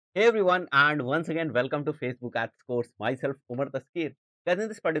Hey everyone, and once again, welcome to Facebook Ads Course. Myself, Umar Taskir. Guys, in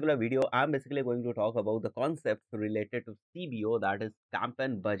this particular video, I'm basically going to talk about the concepts related to CBO, that is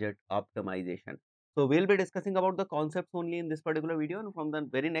campaign budget optimization. So we'll be discussing about the concepts only in this particular video, and from the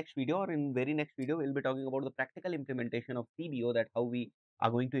very next video or in very next video, we'll be talking about the practical implementation of CBO, that how we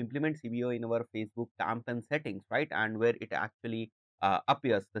are going to implement CBO in our Facebook campaign settings, right? And where it actually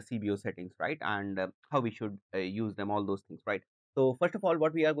appears the CBO settings, right? And how we should use them, all those things, right? So first of all,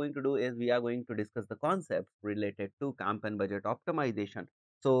 what we are going to do is we are going to discuss the concepts related to campaign budget optimization.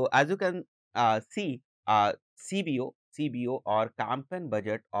 So as you can see, CBO or campaign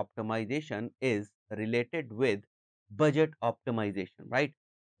budget optimization is related with budget optimization, right?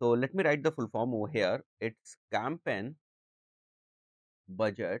 So let me write the full form over here. It's campaign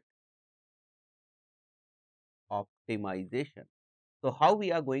budget optimization. So how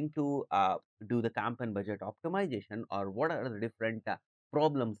we are going to do the campaign budget optimization, or what are the different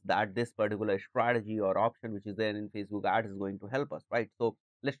problems that this particular strategy or option which is there in Facebook ads is going to help us, right? So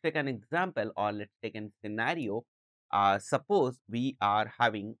let's take an example, or let's take a scenario. Suppose we are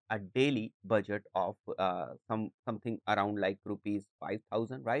having a daily budget of something around like rupees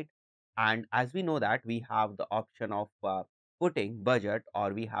 5,000, right? And as we know that we have the option of putting budget,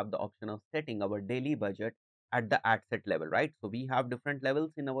 or we have the option of setting our daily budget at the ad set level, right? So we have different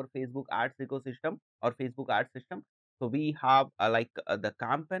levels in our Facebook ads ecosystem or Facebook ad system. So we have the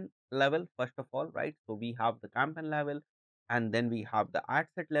campaign level first of all, right? So we have the campaign level, and then we have the ad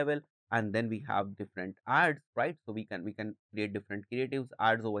set level, and then we have different ads, right? So we can create different creatives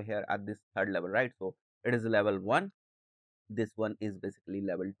ads over here at this third level, right? So it is level 1, this one is basically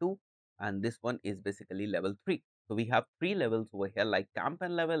level 2, and this one is basically level 3. So we have three levels over here, like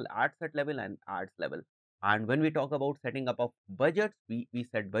campaign level, ad set level, and ads level. And when we talk about setting up of budgets, we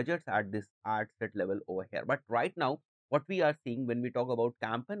set budgets at this ad set level over here. But right now, what we are seeing when we talk about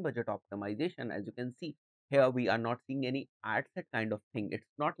campaign budget optimization, as you can see here, we are not seeing any ad set kind of thing. It's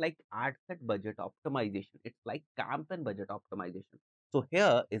not like ad set budget optimization, it's like campaign budget optimization. So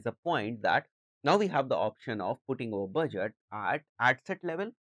here is a point that now we have the option of putting our budget at ad set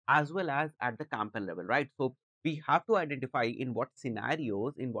level as well as at the campaign level, right? So we have to identify in what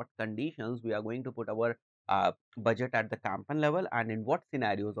scenarios, in what conditions we are going to put our budget at the campaign level, and in what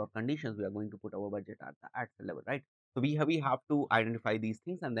scenarios or conditions we are going to put our budget at the ad set level, right? So we have to identify these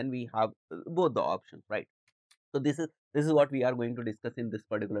things, and then we have both the options, right? So this is what we are going to discuss in this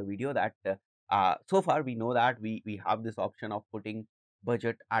particular video, that so far we know that we have this option of putting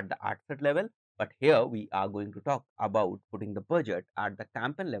budget at the ad set level, but here we are going to talk about putting the budget at the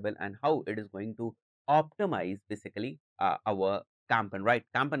campaign level and how it is going to optimize basically our campaign, right?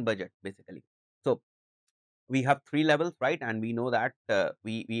 Campaign budget basically. So we have three levels, right? And we know that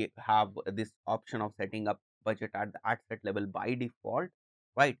we have this option of setting up budget at the ad set level by default,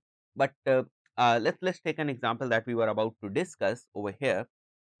 right? But let's take an example that we were about to discuss over here.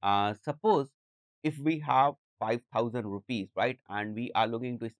 Suppose if we have 5,000 rupees, right, and we are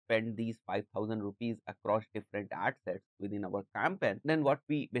looking to spend these 5,000 rupees across different ad sets within our campaign, then what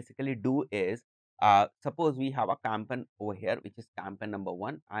we basically do is, suppose we have a campaign over here, which is campaign number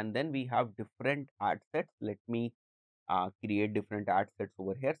 1, and then we have different ad sets. Let me create different ad sets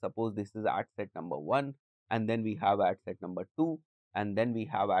over here. Suppose this is ad set number 1, and then we have ad set number 2, and then we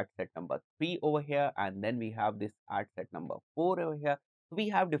have ad set number 3 over here, and then we have this ad set number 4 over here. So we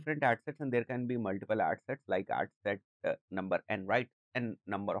have different ad sets, and there can be multiple ad sets, like ad set number n, right? N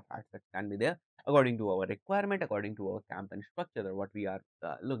number of ad sets can be there according to our requirement, according to our campaign structure, or what we are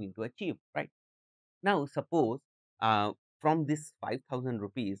looking to achieve, right? Now, suppose from this 5,000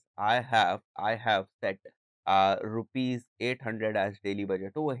 rupees, I have set rupees 800 as daily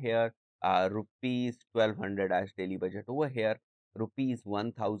budget over here, rupees 1,200 as daily budget over here, rupees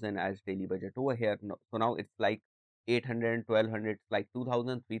 1,000 as daily budget over here. No, so now it's like 800 and 1,200, it's like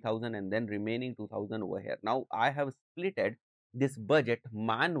 2,000, 3,000, and then remaining 2,000 over here. Now I have splitted this budget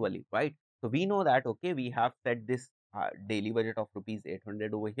manually, right? So we know that, okay, we have set this daily budget of rupees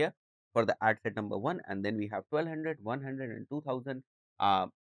 800 over here for the ad set number 1, and then we have 1,200, 100, and 2,000 uh,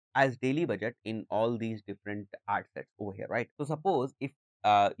 as daily budget in all these different ad sets over here, right? So suppose if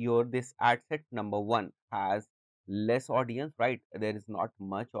your this ad set number 1 has less audience, right, there is not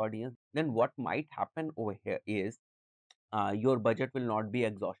much audience, then what might happen over here is your budget will not be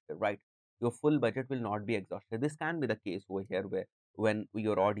exhausted, right? Your full budget will not be exhausted. This can be the case over here, where when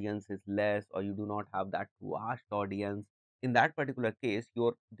your audience is less, or you do not have that vast audience, in that particular case,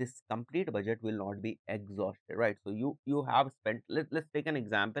 your this complete budget will not be exhausted, right? So you have spent, let's take an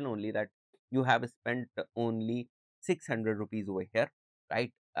example only, that you have spent only 600 rupees over here,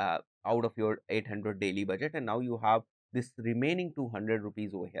 right? Out of your 800 daily budget, and now you have this remaining 200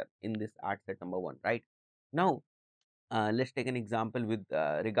 rupees over here in this ad set number 1, right? Now let's take an example with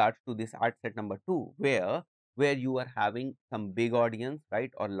regards to this ad set number 2, where you are having some big audience,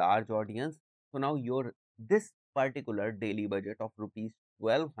 right, or large audience. So now your this particular daily budget of rupees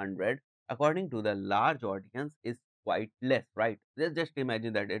 1200 according to the large audience is quite less, right? Just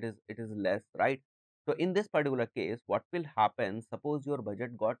imagine that it is less, right? So in this particular case, what will happen, suppose your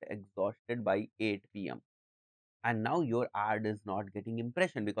budget got exhausted by 8 p.m, and now your ad is not getting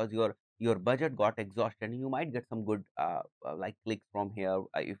impression because your budget got exhausted, and you might get some good like clicks from here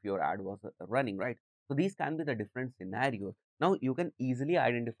if your ad was running, right? So these can be the different scenarios. Now you can easily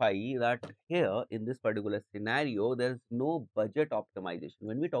identify that here in this particular scenario there's no budget optimization.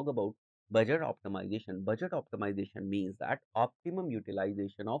 When we talk about budget optimization means that optimum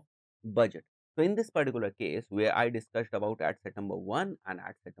utilization of budget. So in this particular case, where I discussed about ad set number 1 and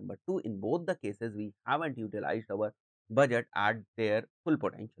ad set number 2, in both the cases, we haven't utilized our budget at their full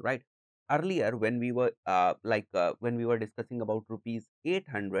potential, right? Earlier, when we were when we were discussing about rupees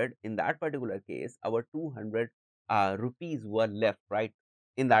 800, in that particular case, our 200 rupees were left, right,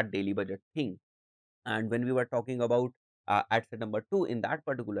 in that daily budget thing. And when we were talking about ad set number 2, in that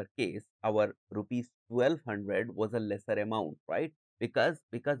particular case, our rupees 1200 was a lesser amount, right? Because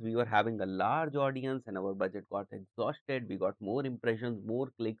we were having a large audience and our budget got exhausted, we got more impressions, more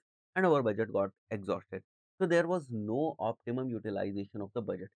clicks, and our budget got exhausted. So there was no optimum utilization of the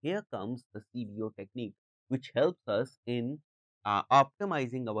budget. Here comes the CBO technique, which helps us in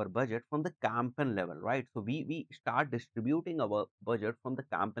optimizing our budget from the campaign level, right? So we start distributing our budget from the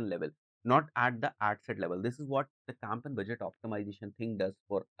campaign level, not at the ad set level. This is what the campaign budget optimization thing does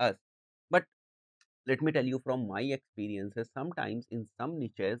for us. But let me tell you from my experiences, sometimes in some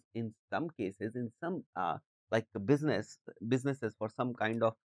niches, in some cases, in some like businesses, for some kind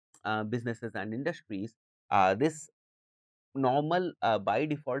of businesses and industries, this normal by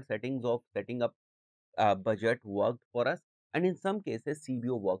default settings of setting up budget worked for us, and in some cases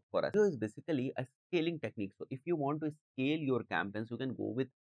CBO worked for us. CBO is basically a scaling technique. So if you want to scale your campaigns, you can go with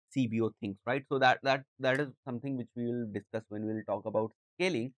CBO things, right? So that is something which we will discuss when we will talk about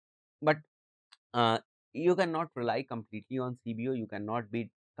scaling. But uh, you cannot rely completely on CBO. You cannot be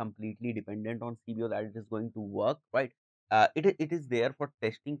completely dependent on CBO that it is going to work, right? It is there for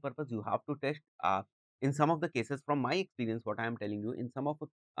testing purpose. You have to test. In some of the cases, from my experience, what I am telling you, in some of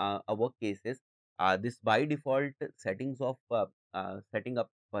our cases, this by default settings of setting up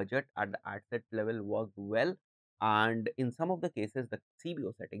budget at the ad set level worked well, and in some of the cases, the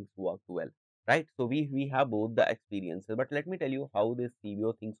CBO settings worked well, right? So we have both the experiences, but let me tell you how this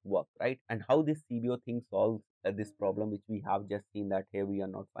CBO things work, right, and how this CBO thing solves this problem which we have just seen, that here we are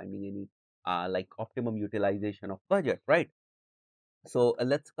not finding any like optimum utilization of budget, right? So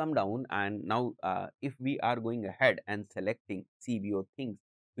let's come down, and now if we are going ahead and selecting CBO things,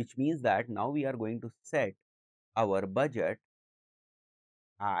 which means that now we are going to set our budget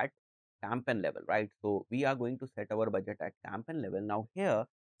at campaign level, right? So we are going to set our budget at campaign level. Now here,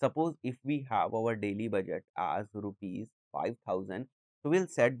 suppose if we have our daily budget as rupees 5,000, so we'll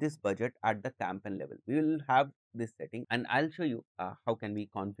set this budget at the campaign level. We will have this setting, and I'll show you how can we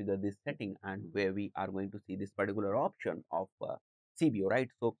configure this setting and where we are going to see this particular option of CBO, right?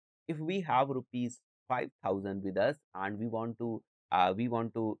 So if we have rupees 5,000 with us, and we want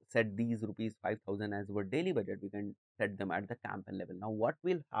to set these rupees 5,000 as our daily budget, we can set them at the campaign level. Now what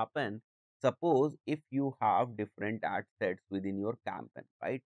will happen, suppose if you have different ad sets within your campaign,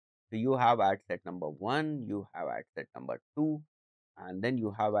 right? So you have ad set number 1, you have ad set number 2, and then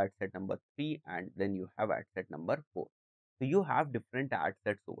you have ad set number 3, and then you have ad set number 4. So you have different ad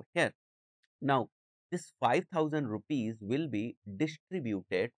sets over here. Now, this 5,000 rupees will be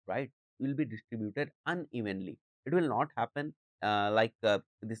distributed, right? Will be distributed unevenly. It will not happen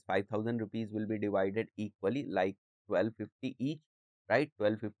this 5,000 rupees will be divided equally, like 1250 each, right?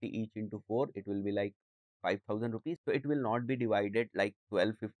 1250 each into 4, it will be like 5,000 rupees. So it will not be divided like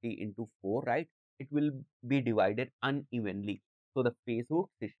 1250 into 4, right? It will be divided unevenly. So the Facebook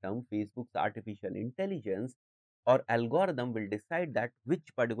system, Facebook's artificial intelligence or algorithm will decide that which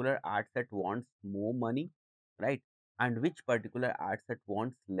particular ad set wants more money, right, and which particular ad set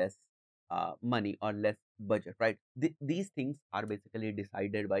wants less money or less budget, right? These things are basically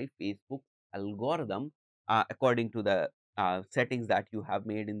decided by Facebook algorithm according to the settings that you have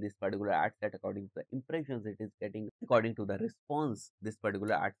made in this particular ad set, according to the impressions it is getting, according to the response this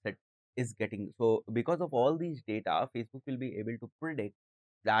particular ad set is getting. So because of all these data, Facebook will be able to predict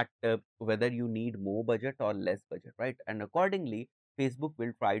that whether you need more budget or less budget, right? And accordingly, Facebook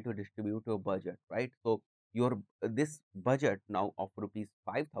will try to distribute your budget, right? So your this budget now of rupees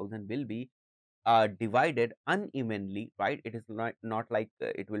 5,000 will be divided unevenly, right? It is not like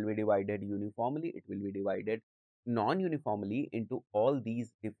it will be divided uniformly. It will be divided non-uniformly into all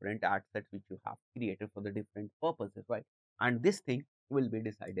these different ad sets which you have created for the different purposes, right? And this thing will be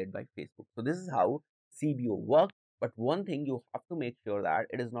decided by Facebook. So this is how CBO works. But one thing you have to make sure that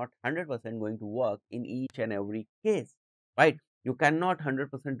it is not 100% going to work in each and every case, right? You cannot 100%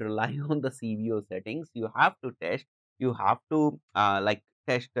 rely on the CBO settings. You have to test. You have to like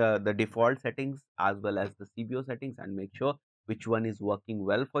test the default settings as well as the CBO settings and make sure which one is working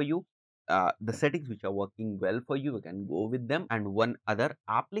well for you. The settings which are working well for you, you can go with them. And one other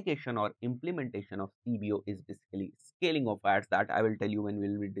application or implementation of CBO is basically scaling of ads, that I will tell you when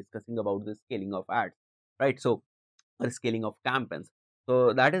we'll be discussing about the scaling of ads, right? So or scaling of campaigns.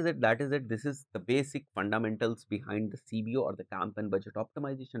 So that is it. That is it. This is the basic fundamentals behind the CBO or the campaign budget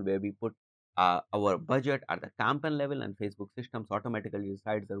optimization, where we put our budget at the campaign level, and Facebook systems automatically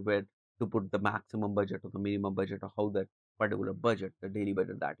decides where to put the maximum budget or the minimum budget, or how that particular budget, the daily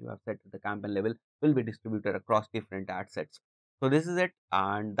budget that you have set at the campaign level, will be distributed across different ad sets. So this is it,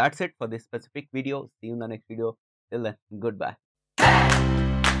 and that's it for this specific video. See you in the next video. Till then, goodbye.